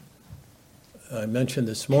I mentioned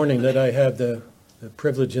this morning that I have the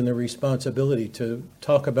privilege and the responsibility to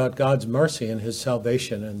talk about God's mercy and His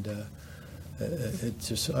salvation, and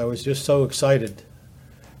I was just so excited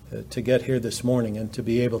to get here this morning and to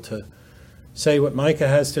be able to say what Micah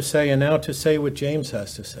has to say and now to say what James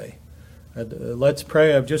has to say. Let's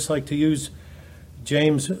pray. I'd just like to use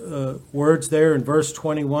James' words there in verse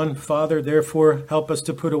 21. Father, therefore, help us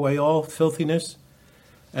to put away all filthiness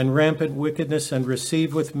and rampant wickedness, and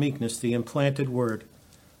receive with meekness the implanted word,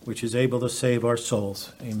 which is able to save our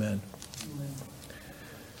souls. Amen. Amen.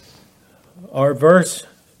 Our verse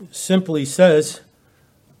simply says,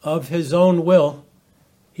 of His own will,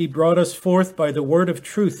 He brought us forth by the word of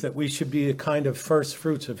truth, that we should be a kind of first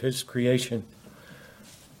fruits of His creation.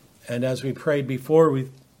 And as we prayed before,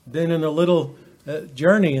 we've been in a little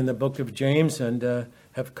journey in the book of James and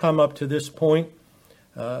have come up to this point.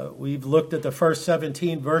 We've looked at the first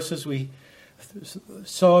 17 verses. We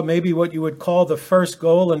saw maybe what you would call the first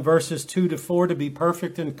goal in verses 2 to 4, to be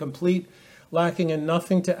perfect and complete, lacking in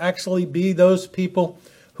nothing, to actually be those people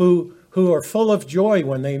who are full of joy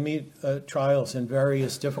when they meet trials and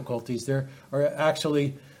various difficulties. There are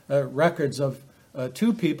actually records of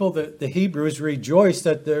two people that the Hebrews rejoiced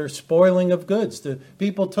at their spoiling of goods. The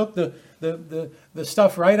people took the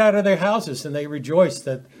stuff right out of their houses, and they rejoiced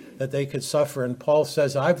that they could suffer. And Paul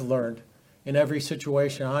says, I've learned in every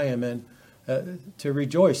situation I am in to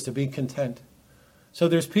rejoice, to be content. So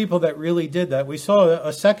there's people that really did that. We saw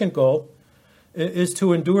a second goal is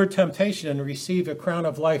to endure temptation and receive a crown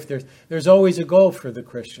of life. There's always a goal for the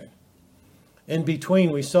Christian. In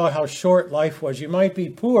between, we saw how short life was. You might be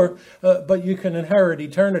poor, but you can inherit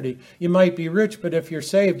eternity. You might be rich, but if you're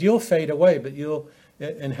saved, you'll fade away, but you'll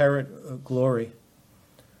inherit glory.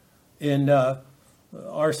 In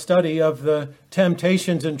our study of the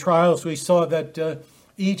temptations and trials, we saw that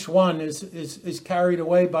each one is carried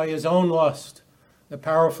away by his own lust. The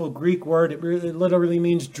powerful Greek word, it literally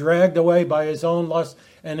means dragged away by his own lust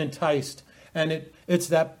and enticed. And it's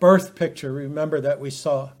that birth picture, remember, that we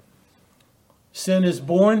saw. Sin is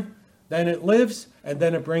born, then it lives, and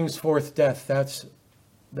then it brings forth death. That's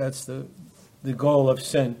the goal of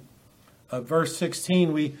sin. Verse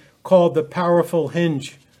 16, we called the powerful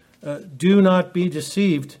hinge. Do not be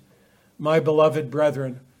deceived, my beloved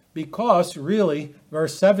brethren, because really,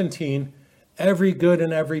 verse 17, every good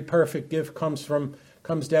and every perfect gift comes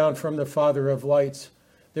down from the Father of lights.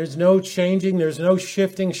 There's no changing, there's no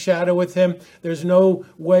shifting shadow with Him. There's no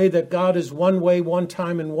way that God is one way one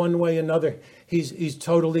time and one way another. He's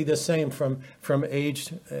totally the same from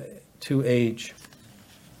age to age.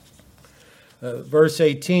 Verse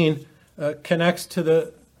 18 connects to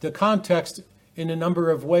the context in a number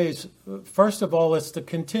of ways. First of all, it's the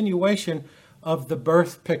continuation of the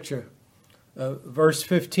birth picture. Verse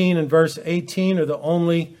 15 and verse 18 are the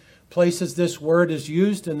only places this word is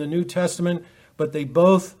used in the New Testament, but they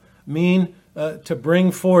both mean to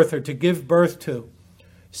bring forth or to give birth to.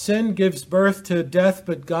 Sin gives birth to death,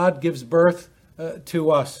 but God gives birth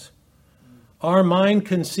to us. Our mind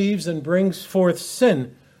conceives and brings forth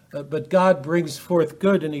sin, but God brings forth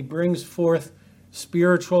good, and He brings forth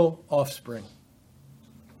spiritual offspring.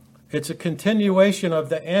 It's a continuation of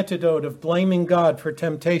the antidote of blaming God for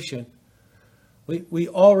temptation. We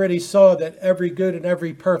already saw that every good and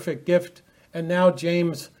every perfect gift, and now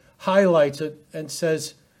James highlights it and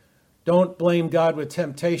says, don't blame God with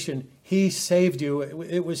temptation. He saved you.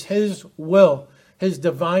 It was His will, His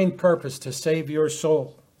divine purpose to save your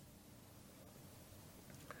soul.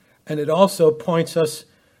 And it also points us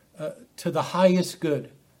to the highest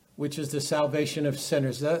good, which is the salvation of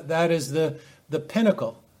sinners. That is the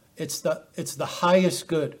pinnacle. It's the highest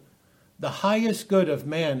good. The highest good of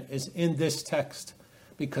man is in this text,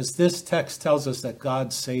 because this text tells us that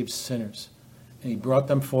God saves sinners, and He brought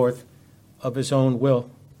them forth of His own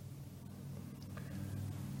will.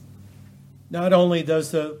 Not only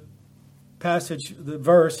does the passage, the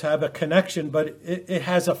verse, have a connection, but it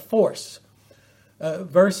has a force.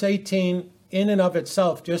 Verse 18, in and of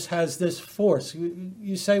itself, just has this force.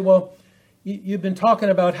 You say, well, you've been talking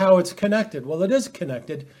about how it's connected. Well, it is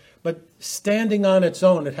connected, but standing on its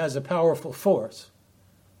own, it has a powerful force.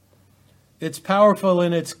 It's powerful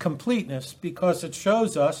in its completeness because it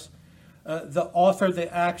shows us the author,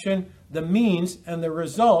 the action, the means, and the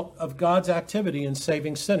result of God's activity in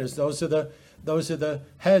saving sinners. Those are the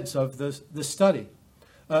heads of the study.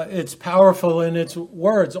 It's powerful in its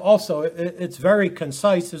words. Also, it's very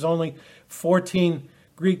concise. There's only 14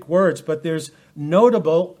 Greek words, but there's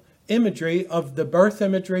notable imagery of the birth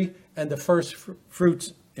imagery and the first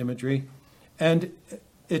fruits imagery. And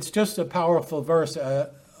it's just a powerful verse as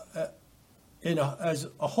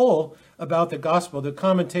a whole about the gospel. The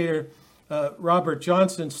commentator Robert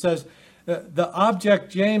Johnson says, the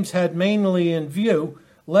object James had mainly in view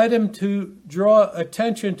led him to draw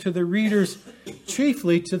attention to the readers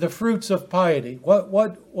chiefly to the fruits of piety,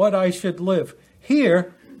 what I should live.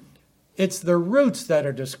 Here, it's the roots that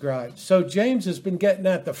are described. So James has been getting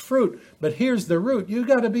at the fruit, but here's the root. You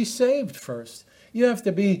got to be saved first. You have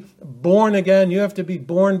to be born again. You have to be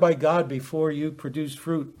born by God before you produce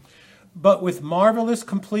fruit. But with marvelous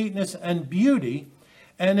completeness and beauty,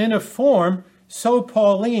 and in a form so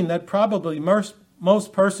Pauline that probably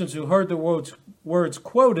most persons who heard the words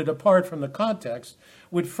quoted apart from the context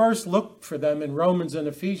would first look for them in Romans and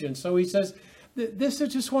Ephesians. So he says, this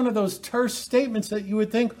is just one of those terse statements that you would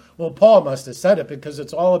think, well, Paul must have said it because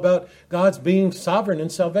it's all about God's being sovereign in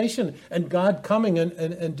salvation and God coming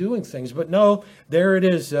and doing things. But no, there it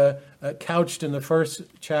is, couched in the first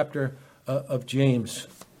chapter of James.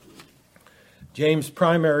 James'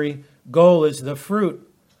 primary goal is the fruit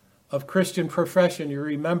of Christian profession. You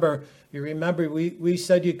remember we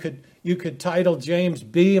said you could title James,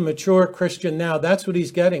 Be a Mature Christian Now. That's what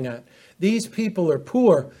he's getting at. These people are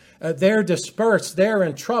poor. They're dispersed. They're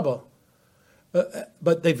in trouble.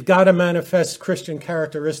 But they've got to manifest Christian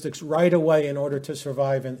characteristics right away in order to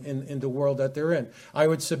survive in the world that they're in. I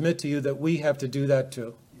would submit to you that we have to do that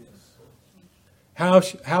too.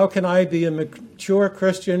 Yes. How can I be a mature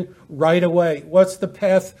Christian right away? What's the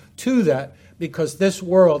path to that? Because this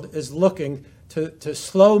world is looking to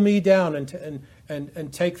slow me down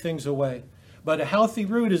and take things away. But a healthy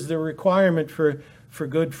root is the requirement for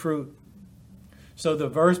good fruit. So the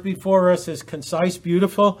verse before us is concise,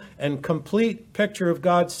 beautiful, and complete picture of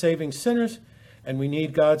God saving sinners, and we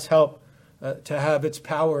need God's help to have its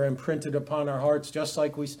power imprinted upon our hearts, just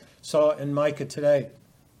like we saw in Micah today.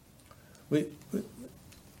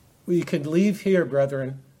 We can leave here,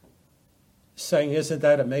 brethren, saying, isn't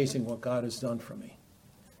that amazing what God has done for me?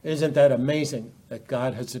 Isn't that amazing that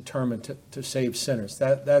God has determined to save sinners?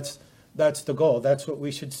 That's the goal. That's what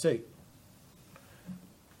we should see.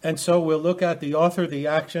 And so we'll look at the author, the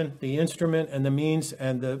action, the instrument, and the means,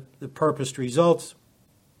 and the purposed results.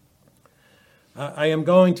 I am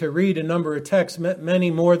going to read a number of texts, many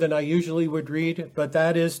more than I usually would read, but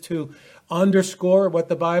that is to underscore what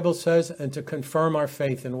the Bible says and to confirm our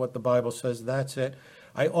faith in what the Bible says. That's it.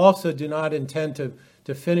 I also do not intend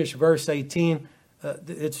to finish verse 18.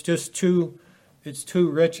 It's just too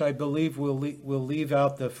rich. I believe we'll leave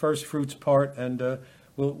out the first fruits part, and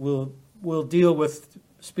we'll deal with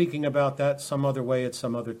speaking about that some other way at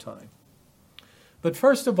some other time. But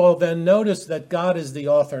first of all, then, notice that God is the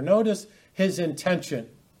author. Notice his intention.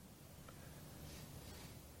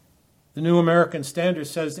 The New American Standard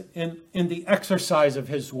says, in the exercise of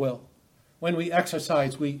his will. When we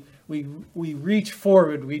exercise, we reach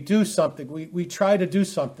forward, we do something, we try to do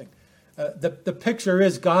something. The picture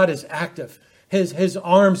is God is active. His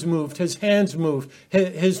arms moved, his hands moved,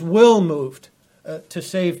 his will moved to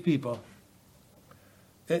save people.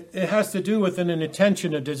 It has to do with an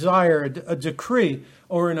intention, a desire, a decree,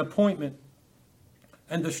 or an appointment.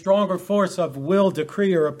 And the stronger force of will,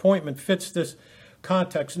 decree, or appointment fits this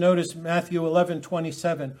context. Notice Matthew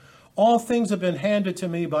 11:27. All things have been handed to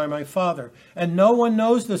me by my Father, and no one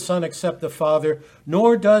knows the Son except the Father,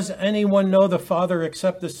 nor does anyone know the Father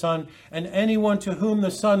except the Son, and anyone to whom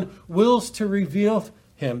the Son wills to reveal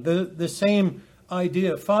him. The same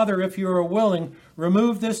idea. Father, if you are willing,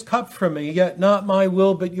 remove this cup from me, yet not my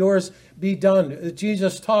will, but yours be done.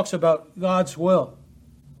 Jesus talks about God's will.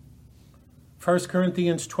 1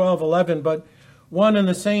 Corinthians 12:11, but one and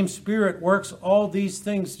the same Spirit works all these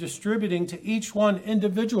things, distributing to each one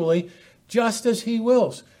individually, just as he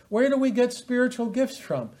wills. Where do we get spiritual gifts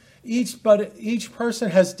from? Each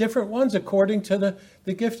person has different ones according to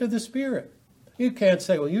the gift of the Spirit. You can't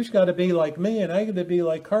say, well, you've got to be like me, and I got to be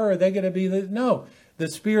like her, or they got to be... No, the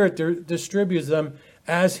Spirit distributes them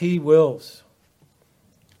as he wills.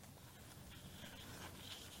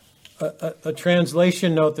 A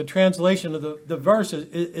translation note, the translation of the verse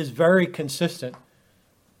is very consistent.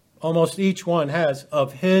 Almost each one has,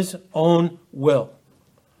 of his own will.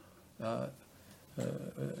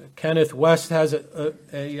 Kenneth West has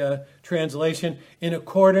a translation, in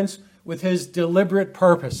accordance with his deliberate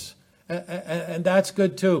purpose. And that's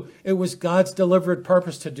good too. It was God's deliberate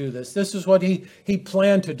purpose to do this. This is what he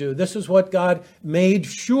planned to do. This is what God made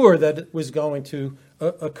sure that it was going to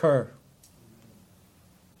occur.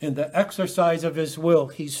 In the exercise of his will,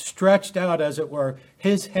 he stretched out, as it were,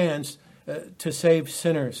 his hands to save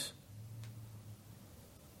sinners.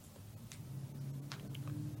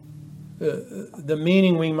 The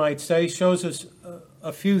meaning, we might say, shows us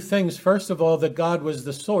a few things. First of all, that God was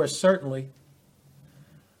the source, certainly.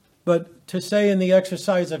 But to say in the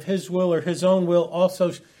exercise of his will or his own will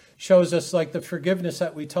also shows us, like the forgiveness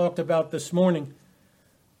that we talked about this morning,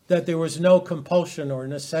 that there was no compulsion or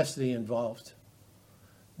necessity involved.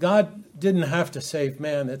 God didn't have to save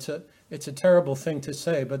man. It's a terrible thing to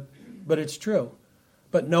say, but it's true.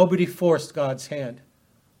 But nobody forced God's hand.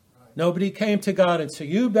 Nobody came to God and said,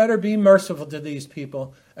 you better be merciful to these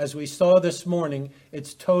people. As we saw this morning,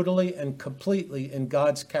 it's totally and completely in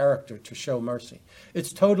God's character to show mercy.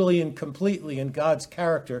 It's totally and completely in God's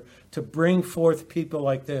character to bring forth people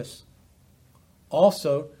like this.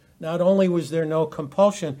 Also, not only was there no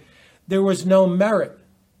compulsion, there was no merit.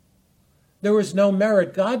 There was no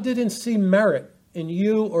merit. God didn't see merit in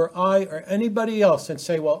you or I or anybody else and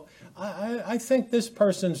say, well, I think this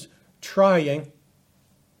person's trying.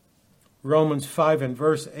 Romans 5 and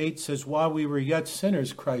verse 8 says, while we were yet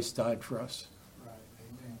sinners, Christ died for us. Right.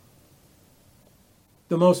 Amen.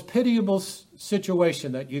 The most pitiable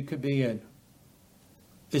situation that you could be in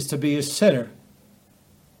is to be a sinner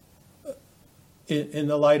in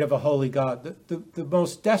the light of a holy God. The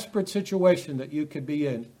most desperate situation that you could be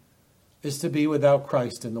in is to be without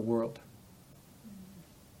Christ in the world.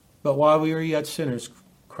 But while we were yet sinners,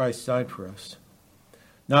 Christ died for us.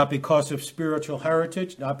 Not because of spiritual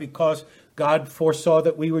heritage, not because God foresaw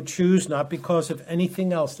that we would choose, not because of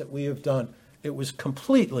anything else that we have done. It was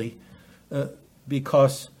completely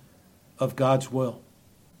because of God's will.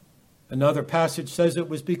 Another passage says it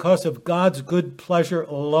was because of God's good pleasure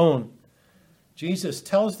alone. Jesus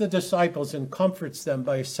tells the disciples and comforts them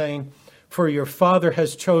by saying, for your Father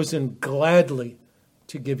has chosen gladly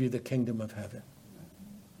to give you the kingdom of heaven.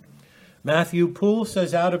 Matthew Poole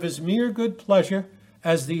says, out of his mere good pleasure,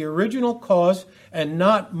 as the original cause, and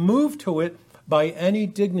not moved to it by any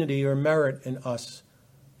dignity or merit in us.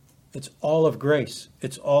 It's all of grace.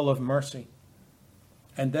 It's all of mercy.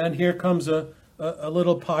 And then here comes a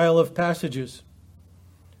little pile of passages.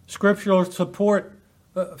 Scriptural support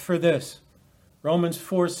for this. Romans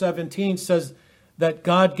 4:17 says that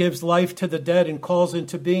God gives life to the dead and calls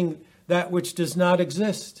into being that which does not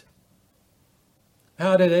exist.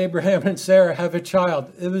 How did Abraham and Sarah have a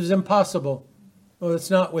child? It was impossible. Well, it's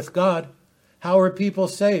not with God. How are people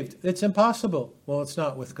saved? It's impossible. Well, it's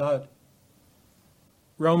not with God.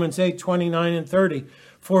 Romans 8:29 and 30.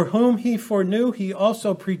 For whom he foreknew, he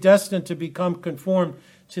also predestined to become conformed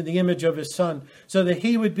to the image of his Son, so that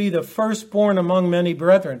he would be the firstborn among many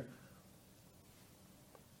brethren.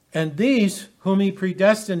 And these whom he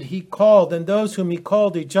predestined, he called, and those whom he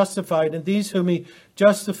called, he justified, and these whom he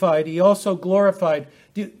justified, he also glorified.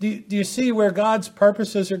 Do you see where God's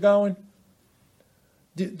purposes are going?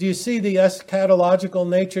 Do you see the eschatological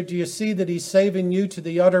nature? Do you see that he's saving you to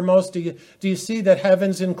the uttermost? Do you see that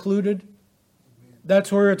heaven's included?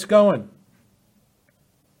 That's where it's going.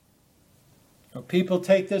 People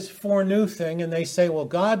take this foreknew thing and they say, well,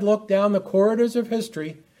 God looked down the corridors of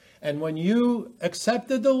history, and when you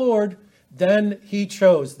accepted the Lord, then he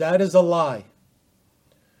chose. That is a lie.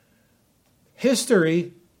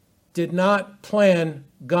 History did not plan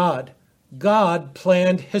God. God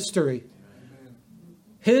planned history.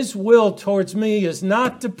 His will towards me is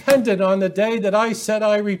not dependent on the day that I said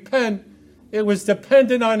I repent. It was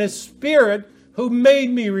dependent on his Spirit who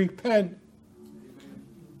made me repent.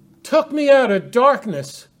 Took me out of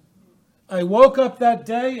darkness. I woke up that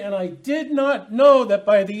day and I did not know that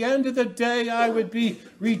by the end of the day I would be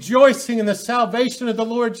rejoicing in the salvation of the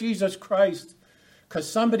Lord Jesus Christ, because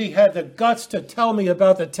somebody had the guts to tell me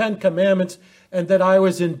about the 10 Commandments and that I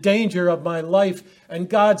was in danger of my life. And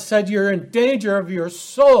God said, you're in danger of your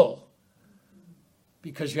soul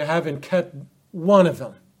because you haven't kept one of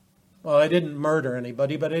them. Well, I didn't murder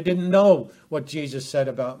anybody, but I didn't know what Jesus said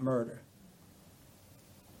about murder.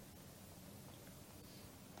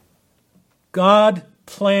 God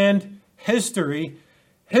planned history.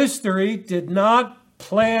 History did not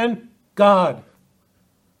plan God.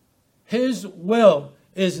 His will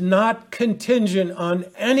is not contingent on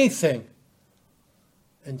anything.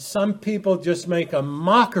 And some people just make a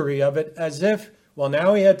mockery of it as if, well,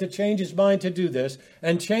 now he had to change his mind to do this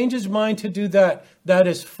and change his mind to do that. That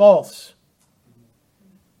is false.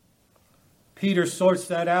 Peter sorts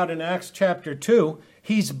that out in Acts chapter 2.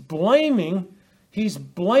 He's blaming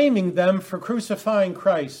them for crucifying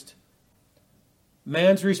Christ.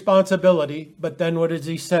 Man's responsibility, but then what does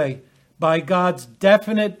he say? By God's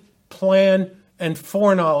definite plan and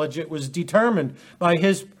foreknowledge, it was determined. By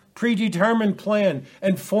his predetermined plan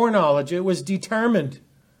and foreknowledge, it was determined.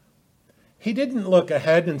 He didn't look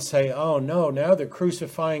ahead and say, oh no, now they're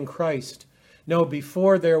crucifying Christ. No,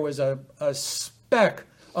 before there was a speck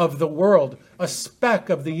of the world, a speck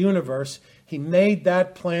of the universe, He made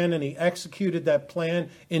that plan and he executed that plan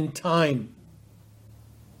in time.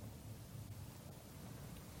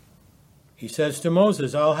 He says to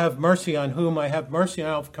Moses, I'll have mercy on whom I have mercy,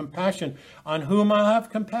 and I'll have compassion on whom I have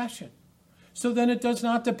compassion. So then it does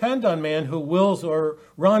not depend on man who wills or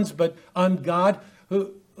runs, but on God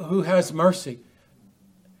who has mercy.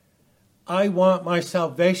 I want my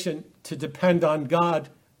salvation to depend on God,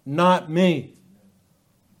 not me.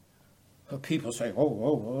 People say,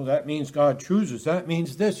 oh, that means God chooses. That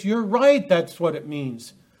means this. You're right, that's what it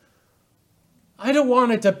means. I don't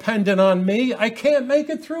want it dependent on me. I can't make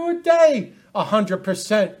it through a day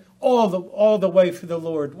 100% all the way for the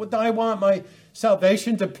Lord. Would I want my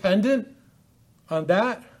salvation dependent on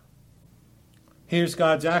that? Here's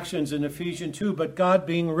God's actions in Ephesians 2. But God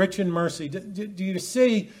being rich in mercy.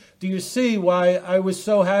 Do you see why I was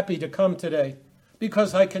so happy to come today?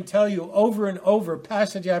 Because I can tell you over and over,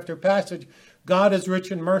 passage after passage, God is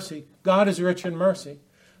rich in mercy. God is rich in mercy.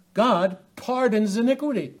 God pardons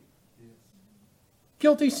iniquity.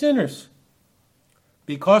 Guilty sinners.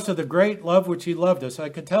 Because of the great love which he loved us. I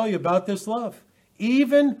can tell you about this love.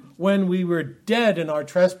 Even when we were dead in our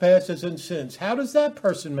trespasses and sins. How does that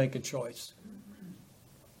person make a choice?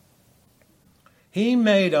 He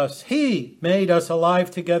made us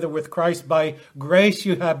alive together with Christ. By grace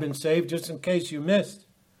you have been saved, just in case you missed.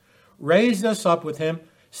 Raised us up with him,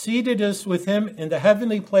 seated us with him in the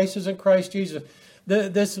heavenly places in Christ Jesus.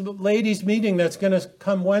 This ladies' meeting that's going to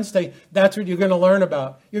come Wednesday, that's what you're going to learn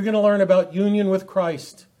about. You're going to learn about union with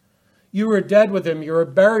Christ. You were dead with him, you were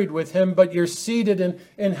buried with him, but you're seated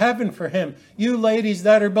in heaven for him. You ladies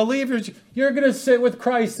that are believers, you're going to sit with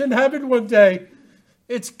Christ in heaven one day.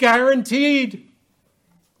 It's guaranteed.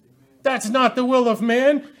 That's not the will of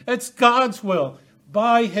man. It's God's will.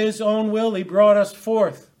 By his own will, he brought us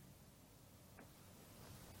forth.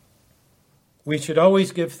 We should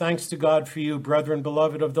always give thanks to God for you, brethren,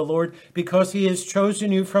 beloved of the Lord, because he has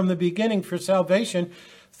chosen you from the beginning for salvation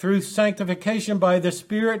through sanctification by the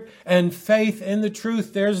Spirit and faith in the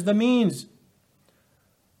truth. There's the means.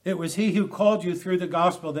 It was he who called you through the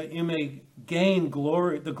gospel that you may gain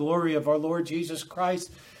glory, the glory of our Lord Jesus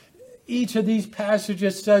Christ. Each of these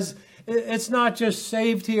passages says it's not just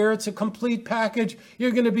saved here. It's a complete package.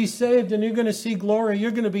 You're going to be saved and you're going to see glory. You're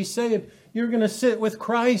going to be saved. You're going to sit with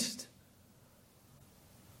Christ.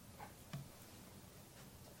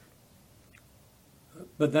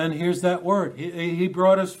 But then here's that word. He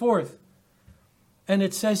brought us forth. And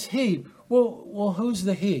it says he. Well, who's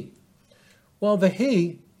the he? Well, the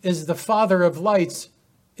he is the Father of lights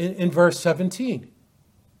in verse 17.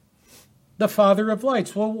 The Father of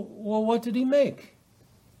lights. Well, what did he make?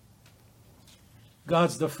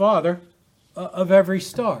 God's the Father of every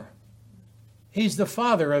star. He's the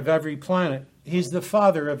Father of every planet. He's the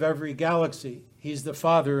Father of every galaxy. He's the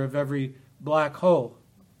Father of every black hole.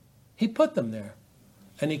 He put them there,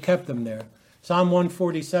 and he kept them there. Psalm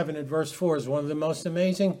 147 at verse 4 is one of the most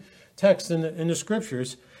amazing texts in the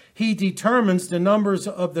Scriptures. He determines the numbers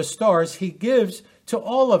of the stars. He gives to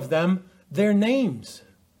all of them their names.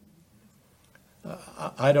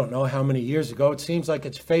 I don't know how many years ago. It seems like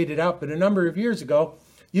it's faded out, but a number of years ago,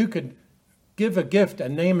 you could give a gift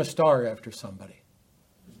and name a star after somebody.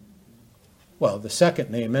 Well, the second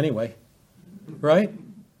name anyway, right?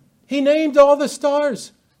 He named all the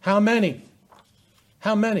stars. How many?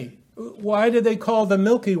 How many? Why do they call the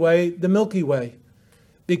Milky Way the Milky Way?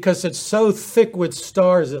 Because it's so thick with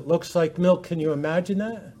stars it looks like milk. Can you imagine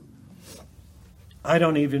that? I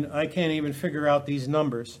can't even figure out these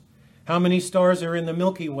numbers. How many stars are in the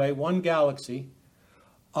Milky Way? One galaxy.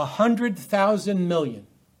 100,000 million.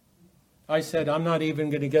 I said, I'm not even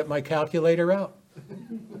going to get my calculator out.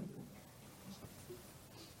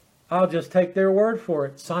 I'll just take their word for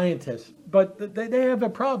it, scientists. But they have a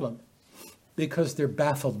problem because they're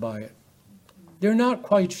baffled by it. They're not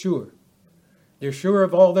quite sure. They're sure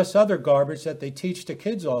of all this other garbage that they teach to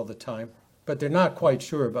kids all the time, but they're not quite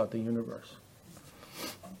sure about the universe.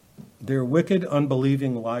 They're wicked,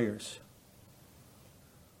 unbelieving liars.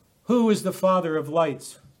 Who is the Father of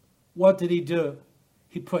lights? What did he do?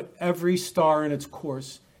 He put every star in its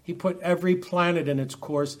course. He put every planet in its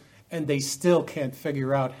course, and they still can't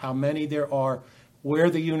figure out how many there are, where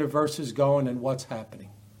the universe is going, and what's happening.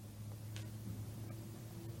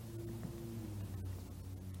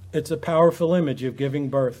 It's a powerful image of giving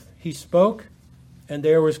birth. He spoke, and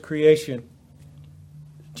there was creation.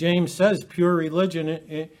 James says pure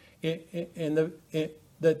religion that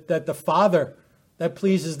the Father, that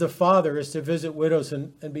pleases the Father, is to visit widows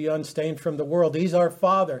and be unstained from the world. He's our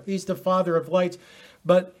Father. He's the Father of lights,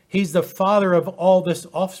 but he's the Father of all this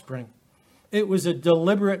offspring. It was a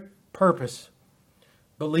deliberate purpose.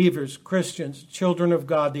 Believers, Christians, children of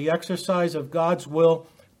God, the exercise of God's will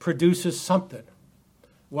produces something. It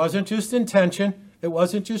wasn't just intention. It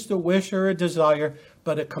wasn't just a wish or a desire,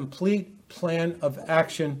 but a complete plan of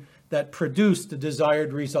action that produced the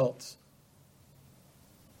desired results.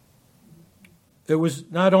 It was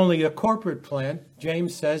not only a corporate plan.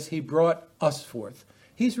 James says he brought us forth.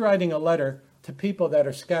 He's writing a letter to people that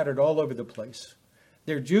are scattered all over the place.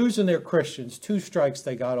 They're Jews and they're Christians. 2 strikes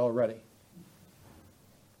they got already.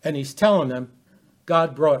 And he's telling them,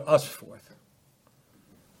 God brought us forth.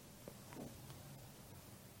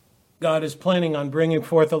 God is planning on bringing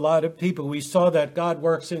forth a lot of people. We saw that God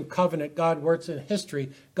works in covenant. God works in history.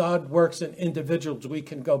 God works in individuals. We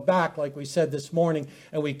can go back, like we said this morning,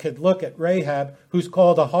 and we could look at Rahab, who's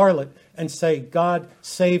called a harlot, and say God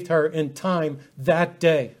saved her in time that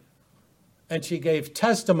day. And she gave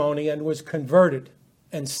testimony and was converted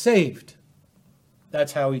and saved.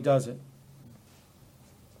 That's how he does it.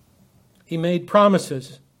 He made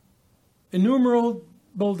promises. Innumerable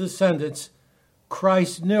descendants.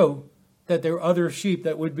 Christ knew that there are other sheep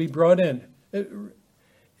that would be brought in.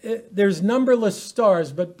 There's numberless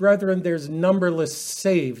stars, but brethren, there's numberless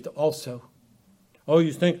saved also. Oh,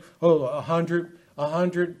 you think,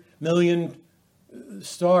 100 million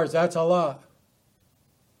stars, that's a lot.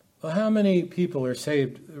 Well, how many people are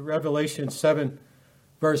saved? Revelation 7,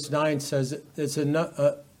 verse 9 says it's an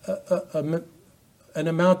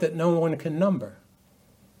amount that no one can number.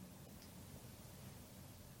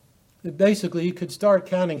 Basically, you could start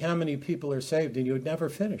counting how many people are saved and you would never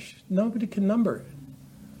finish. Nobody can number it.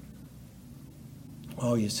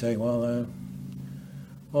 Oh, you say, well,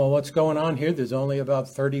 what's going on here? There's only about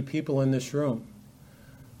 30 people in this room.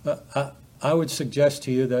 I would suggest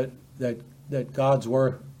to you that God's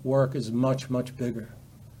work is much, much bigger.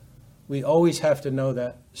 We always have to know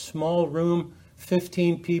that. Small room,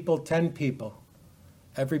 15 people, 10 people.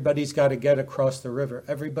 Everybody's got to get across the river.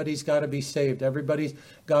 Everybody's got to be saved. Everybody's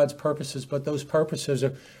God's purposes, but those purposes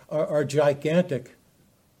are gigantic.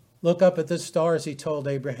 Look up at the stars, he told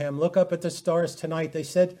Abraham. Look up at the stars tonight. They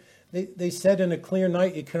said in a clear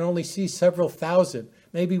night you can only see several thousand.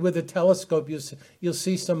 Maybe with a telescope you'll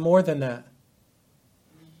see some more than that.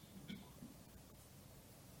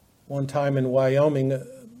 One time in Wyoming,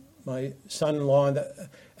 my son-in-law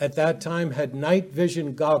at that time had night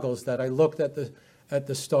vision goggles that I looked at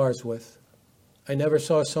the stars with. I never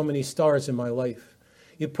saw so many stars in my life.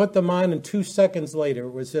 You put them on and 2 seconds later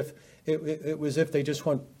it was if they just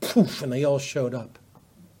went poof and they all showed up.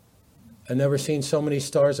 I've never seen so many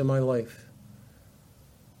stars in my life.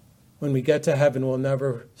 When we get to heaven, we'll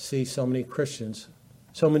never see so many Christians,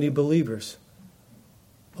 so many believers.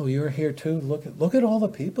 Oh, you're here too? Look at all the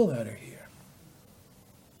people that are here.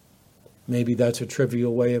 Maybe that's a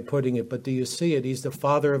trivial way of putting it, but do you see it? He's the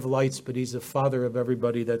Father of lights, but he's the Father of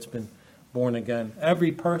everybody that's been born again.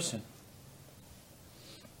 Every person.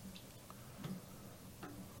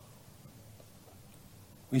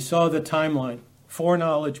 We saw the timeline.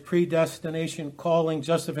 Foreknowledge, predestination, calling,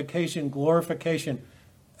 justification, glorification,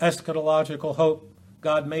 eschatological hope.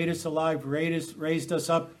 God made us alive, raised us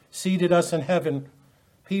up, seated us in heaven.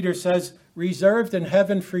 Peter says, reserved in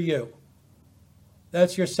heaven for you.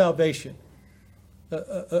 That's your salvation.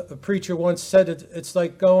 A preacher once said it's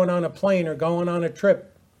like going on a plane or going on a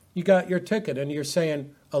trip. You got your ticket and you're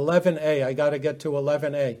saying 11A, I got to get to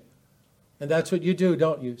 11A. And that's what you do,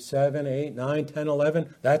 don't you? 7, 8, 9, 10,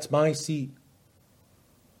 11. That's my seat.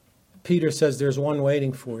 Peter says there's one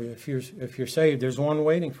waiting for you. If you're saved, there's one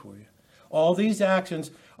waiting for you. All these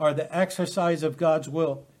actions are the exercise of God's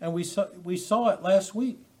will. And we saw it last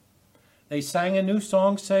week. They sang a new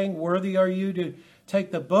song saying, worthy are you to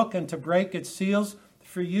take the book and to break its seals.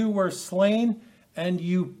 For you were slain and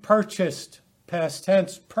you purchased, past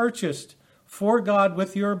tense, purchased for God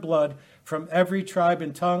with your blood from every tribe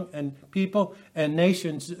and tongue and people and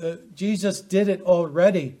nations. Jesus did it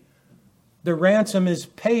already. The ransom is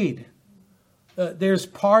paid. There's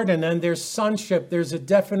pardon and there's sonship. There's a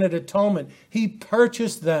definite atonement. He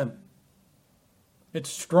purchased them. It's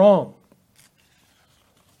strong.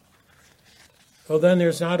 Well, then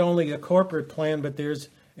there's not only a corporate plan, but there's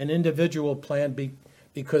an individual plan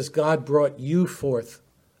because God brought you forth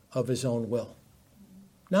of his own will.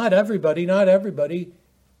 Not everybody,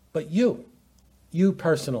 but you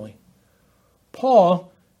personally.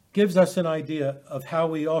 Paul gives us an idea of how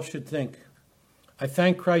we all should think. I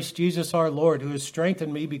thank Christ Jesus our Lord, who has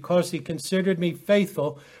strengthened me because he considered me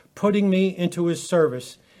faithful, putting me into his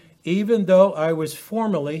service, even though I was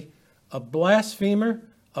formerly a blasphemer,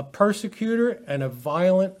 a persecutor, and a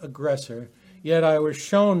violent aggressor. Yet I was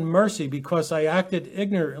shown mercy because I acted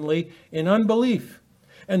ignorantly in unbelief.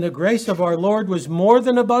 And the grace of our Lord was more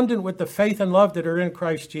than abundant with the faith and love that are in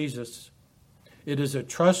Christ Jesus. It is a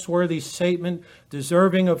trustworthy statement,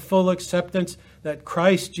 deserving of full acceptance, that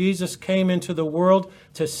Christ Jesus came into the world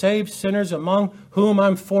to save sinners, among whom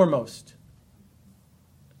I'm foremost.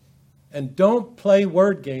 And don't play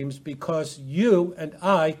word games, because you and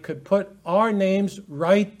I could put our names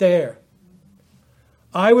right there.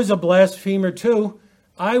 I was a blasphemer too.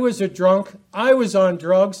 I was a drunk. I was on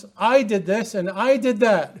drugs. I did this and I did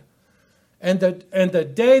that. And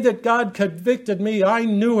the day that God convicted me, I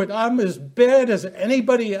knew it. I'm as bad as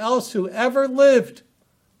anybody else who ever lived.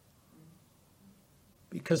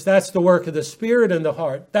 Because that's the work of the Spirit in the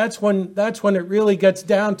heart. That's when it really gets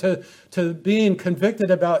down to being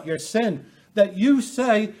convicted about your sin. That you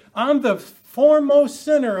say, I'm the foremost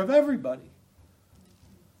sinner of everybody.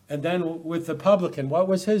 And then with the publican, what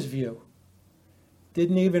was his view?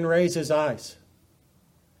 Didn't even raise his eyes.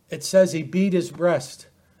 It says he beat his breast.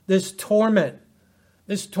 This torment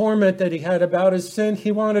that he had about his sin,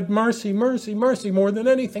 he wanted mercy, mercy, mercy more than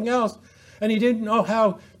anything else. And he didn't know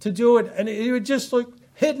how to do it. And he would just like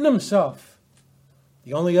hitting himself.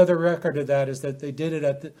 The only other record of that is that they did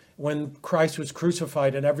it when Christ was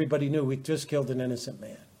crucified, and everybody knew we just killed an innocent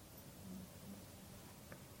man.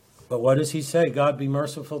 But what does he say? God, be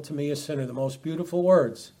merciful to me, a sinner. The most beautiful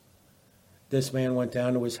words. This man went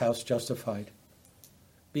down to his house justified.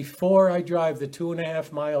 Before I drive the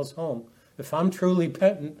 2.5 miles home, if I'm truly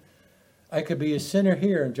repentant, I could be a sinner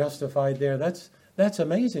here and justified there. That's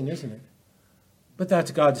amazing, isn't it? But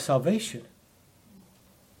that's God's salvation.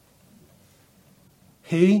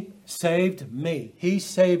 He saved me. He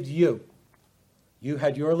saved you. You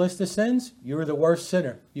had your list of sins. You were the worst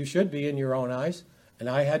sinner. You should be in your own eyes. And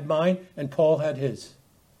I had mine, and Paul had his.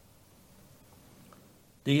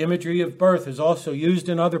 The imagery of birth is also used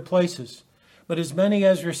in other places. But as many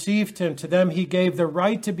as received him, to them he gave the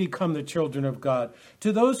right to become the children of God.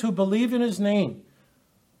 To those who believe in his name.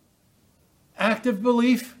 Active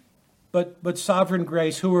belief, but sovereign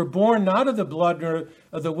grace, who were born not of the blood, nor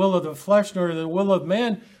of the will of the flesh, nor of the will of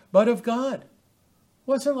man, but of God. It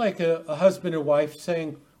wasn't like a husband and wife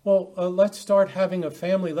saying, well, let's start having a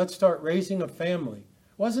family. Let's start raising a family.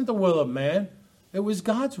 It wasn't the will of man. It was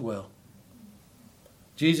God's will.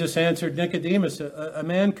 Jesus answered Nicodemus, a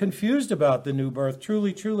man confused about the new birth.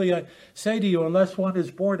 Truly, truly, I say to you, unless one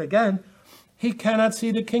is born again, he cannot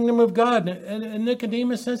see the kingdom of God. And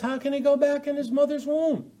Nicodemus says, how can he go back in his mother's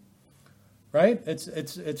womb? Right?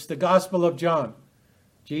 It's the Gospel of John.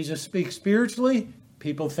 Jesus speaks spiritually,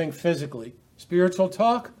 people think physically. Spiritual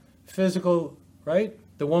talk, physical, right?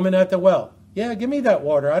 The woman at the well. Yeah, give me that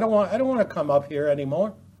water. I don't want to come up here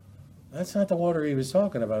anymore. That's not the water he was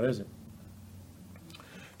talking about, is it?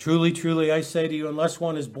 Truly, truly, I say to you, unless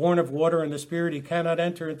one is born of water and the Spirit, he cannot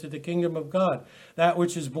enter into the kingdom of God. That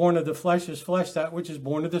which is born of the flesh is flesh. That which is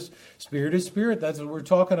born of the Spirit is spirit. That's what we're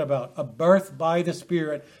talking about. A birth by the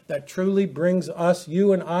Spirit that truly brings us,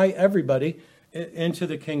 you and I, everybody, into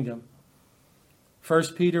the kingdom.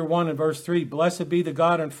 1 Peter 1 and verse 3, blessed be the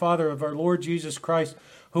God and Father of our Lord Jesus Christ,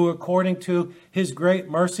 who according to his great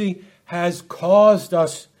mercy has caused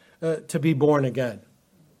us to be born again.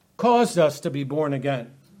 Caused us to be born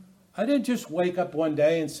again. I didn't just wake up one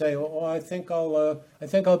day and say, "Oh, I think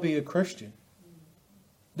I'll be a Christian."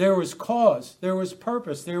 There was cause, there was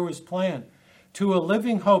purpose, there was plan to a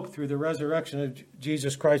living hope through the resurrection of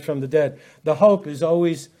Jesus Christ from the dead. The hope is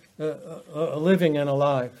always living and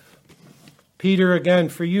alive. Peter again,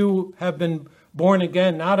 for you have been born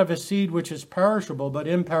again, not of a seed which is perishable, but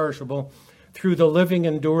imperishable, through the living,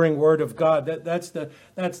 enduring Word of God. That's the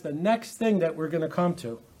next thing that we're going to come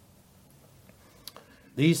to.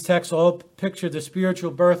 These texts all picture the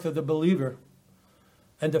spiritual birth of the believer.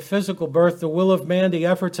 And the physical birth, the will of man, the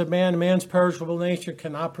efforts of man, man's perishable nature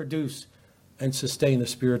cannot produce and sustain a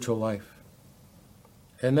spiritual life.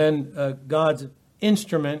 And then God's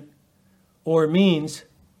instrument or means,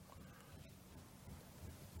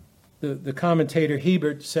 the commentator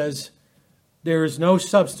Hebert says, there is no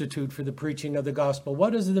substitute for the preaching of the gospel.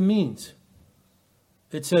 What is the means?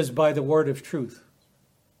 It says by the word of truth.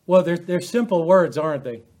 Well, they're simple words, aren't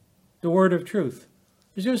they? The word of truth.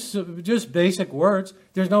 It's just basic words.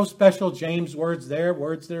 There's no special James words there,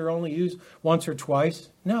 words that are only used once or twice.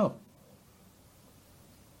 No.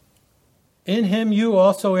 In him you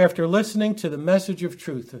also, after listening to the message of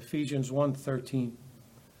truth, Ephesians 1:13.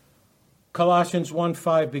 Colossians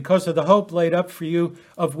 1:5, because of the hope laid up for you,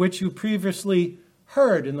 of which you previously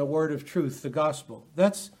heard in the word of truth, the gospel.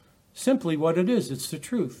 That's simply what it is. It's the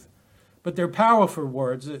truth. But they're powerful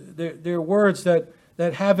words. They're words that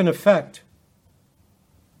have an effect.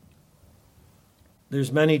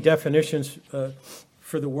 There's many definitions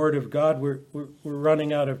for the Word of God. We're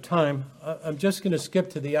running out of time. I'm just going to skip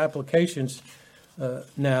to the applications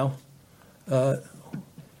now. That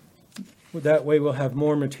way we'll have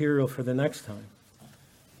more material for the next time.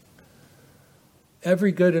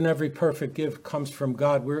 Every good and every perfect gift comes from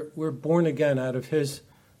God. We're born again out of His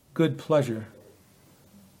good pleasure.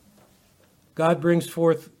 God brings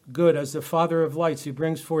forth good as the Father of lights. He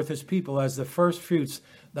brings forth His people as the first fruits,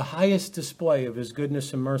 the highest display of His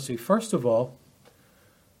goodness and mercy. First of all,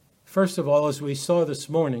 as we saw this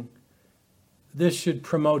morning, this should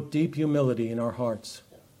promote deep humility in our hearts.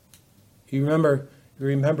 You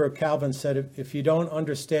remember Calvin said, if you don't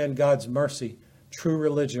understand God's mercy, true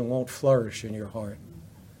religion won't flourish in your heart.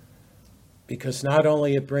 Because not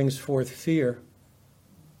only it brings forth fear,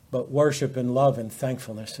 but worship and love and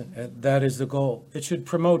thankfulness. And that is the goal. It should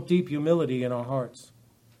promote deep humility in our hearts.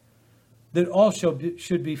 That also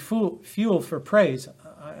should be fuel for praise.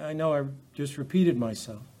 I know I just repeated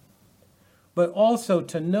myself. But also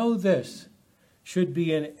to know this should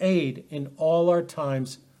be an aid in all our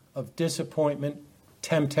times of disappointment,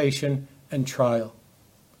 temptation, and trial.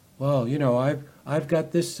 Well, I've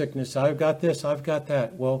got this sickness, I've got this, I've got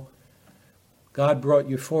that. Well, God brought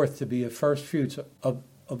you forth to be a first fruits of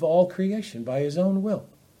all creation by His own will.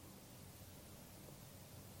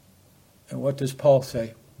 And what does Paul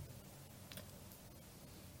say?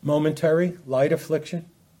 Momentary, light affliction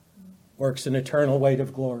works an eternal weight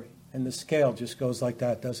of glory. And the scale just goes like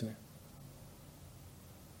that, doesn't it?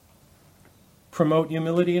 Promote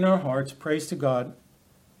humility in our hearts, praise to God,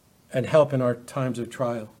 and help in our times of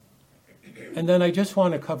trial. And then I just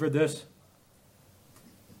want to cover this.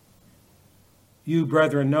 You,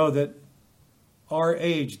 brethren, know that our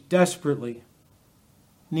age desperately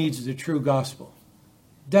needs the true gospel.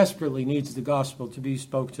 Desperately needs the gospel to be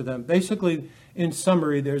spoke to them. Basically, in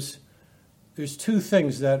summary, there's two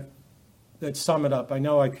things that sum it up. I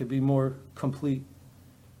know I could be more complete.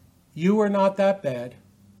 You are not that bad,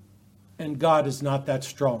 and God is not that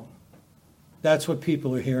strong. That's what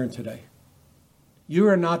people are hearing today. You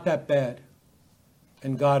are not that bad,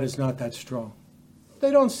 and God is not that strong. They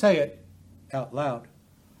don't say it out loud.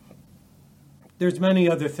 There's many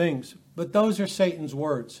other things, but those are Satan's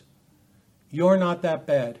words. You're not that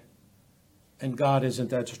bad, and God isn't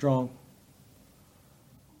that strong.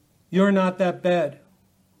 You're not that bad.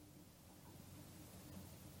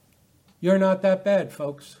 You're not that bad,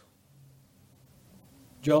 folks.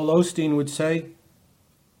 Joel Osteen would say,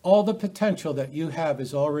 all the potential that you have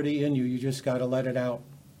is already in you. You just got to let it out.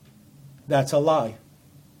 That's a lie.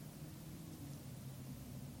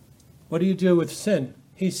 What do you do with sin?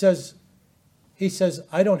 He says,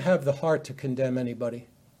 I don't have the heart to condemn anybody.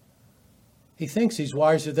 He thinks he's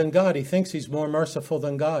wiser than God. He thinks he's more merciful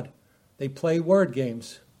than God. They play word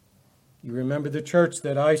games. You remember the church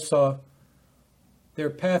that I saw, their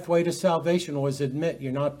pathway to salvation was admit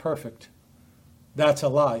you're not perfect. That's a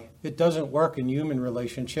lie. It doesn't work in human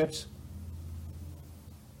relationships.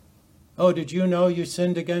 Oh, did you know you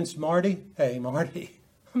sinned against Marty? Hey, Marty,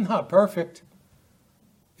 I'm not perfect.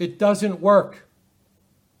 It doesn't work.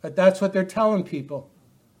 But that's what they're telling people.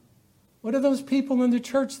 What do those people in the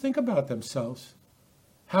church think about themselves?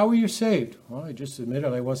 How are you saved? Well, I just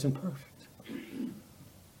admitted I wasn't perfect.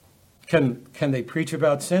 Can they preach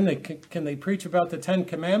about sin? Can they preach about the Ten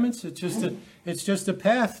Commandments? It's just a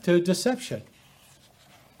path to deception.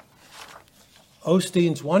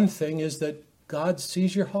 Osteen's one thing is that God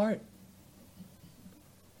sees your heart.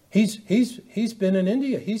 He's been in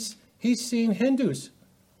India. He's seen Hindus.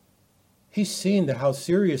 He's seen how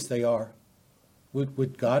serious they are.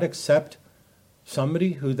 Would God accept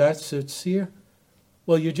somebody who that's sincere?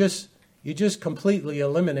 Well, you just completely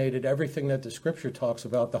eliminated everything that the Scripture talks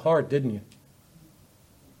about the heart, didn't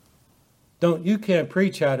you? You can't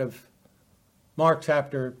preach out of Mark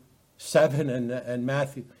chapter 7 and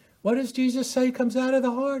Matthew. What does Jesus say comes out of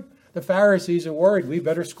the heart? The Pharisees are worried. We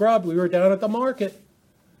better scrub. We were down at the market.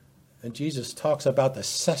 And Jesus talks about the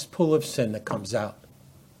cesspool of sin that comes out.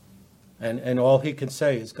 And all he can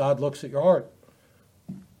say is, God looks at your heart.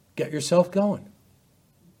 Get yourself going.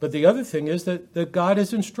 But the other thing is that God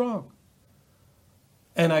isn't strong.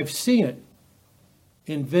 And I've seen it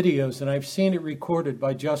in videos, and I've seen it recorded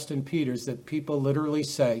by Justin Peters, that people literally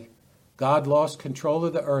say, God lost control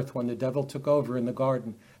of the earth when the devil took over in the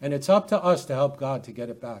garden. And it's up to us to help God to get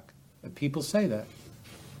it back. And people say that.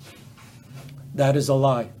 That is a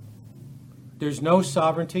lie. There's no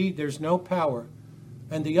sovereignty. There's no power.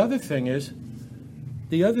 And the other thing is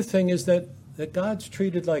that God's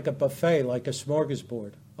treated like a buffet, like a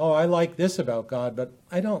smorgasbord. Oh, I like this about God, but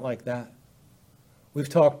I don't like that. We've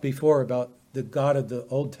talked before about the God of the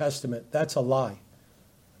Old Testament. That's a lie.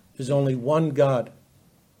 There's only one God,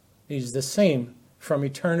 He's the same from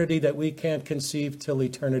eternity that we can't conceive till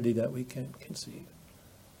eternity that we can't conceive.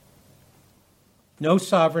 No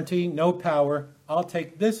sovereignty, no power. I'll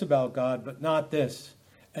take this about God, but not this.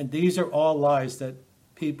 And these are all lies that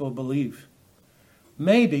people believe.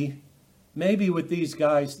 Maybe with these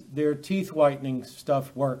guys, their teeth whitening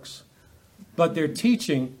stuff works. But their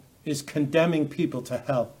teaching is condemning people to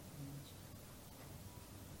hell.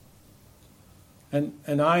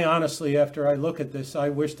 And I honestly, after I look at this, I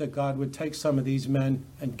wish that God would take some of these men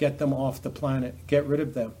and get them off the planet, get rid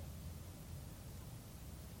of them.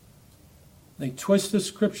 They twist the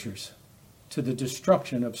scriptures to the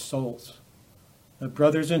destruction of souls. Now,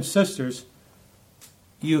 brothers and sisters,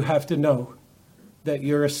 you have to know that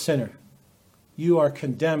you're a sinner. You are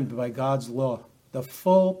condemned by God's law. The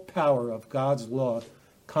full power of God's law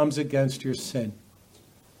comes against your sin.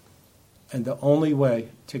 And the only way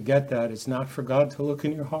to get that is not for God to look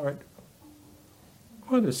in your heart.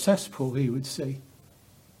 What a cesspool, he would say,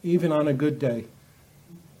 even on a good day.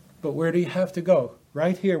 But where do you have to go?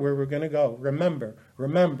 Right here where we're going to go. Remember,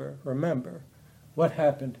 remember, remember what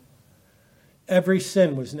happened. Every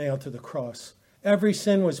sin was nailed to the cross. Every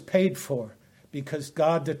sin was paid for because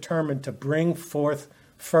God determined to bring forth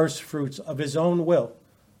first fruits of his own will.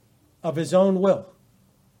 Of his own will.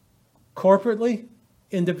 Corporately,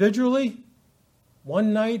 individually,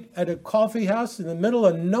 one night at a coffee house in the middle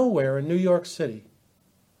of nowhere in New York City.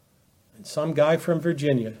 And some guy from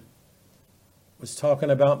Virginia was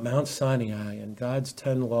talking about Mount Sinai and God's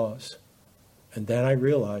 10 laws. And then I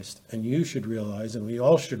realized, and you should realize, and we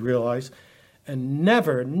all should realize, and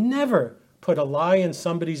never, never put a lie in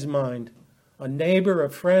somebody's mind, a neighbor,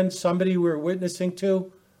 a friend, somebody we're witnessing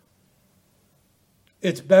to.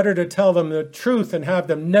 It's better to tell them the truth and have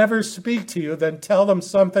them never speak to you than tell them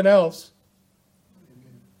something else.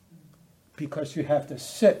 Because you have to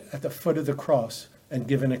sit at the foot of the cross and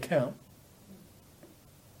give an account.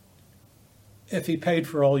 If he paid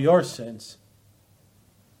for all your sins,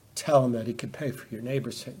 tell him that he could pay for your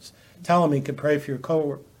neighbor's sins. Tell him he could pay for your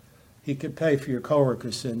coworker. He could pay for your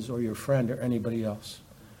coworker's sins or your friend or anybody else.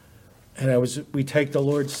 And we take the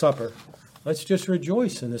Lord's Supper. Let's just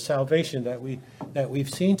rejoice in the salvation that we've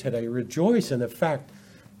seen today. Rejoice in the fact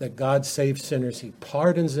that God saves sinners. He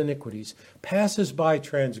pardons iniquities, passes by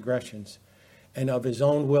transgressions, and of his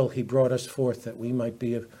own will he brought us forth that we might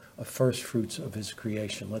be a first fruits of his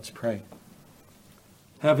creation. Let's pray.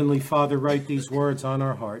 Heavenly Father, write these words on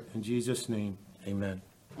our heart. In Jesus' name, amen.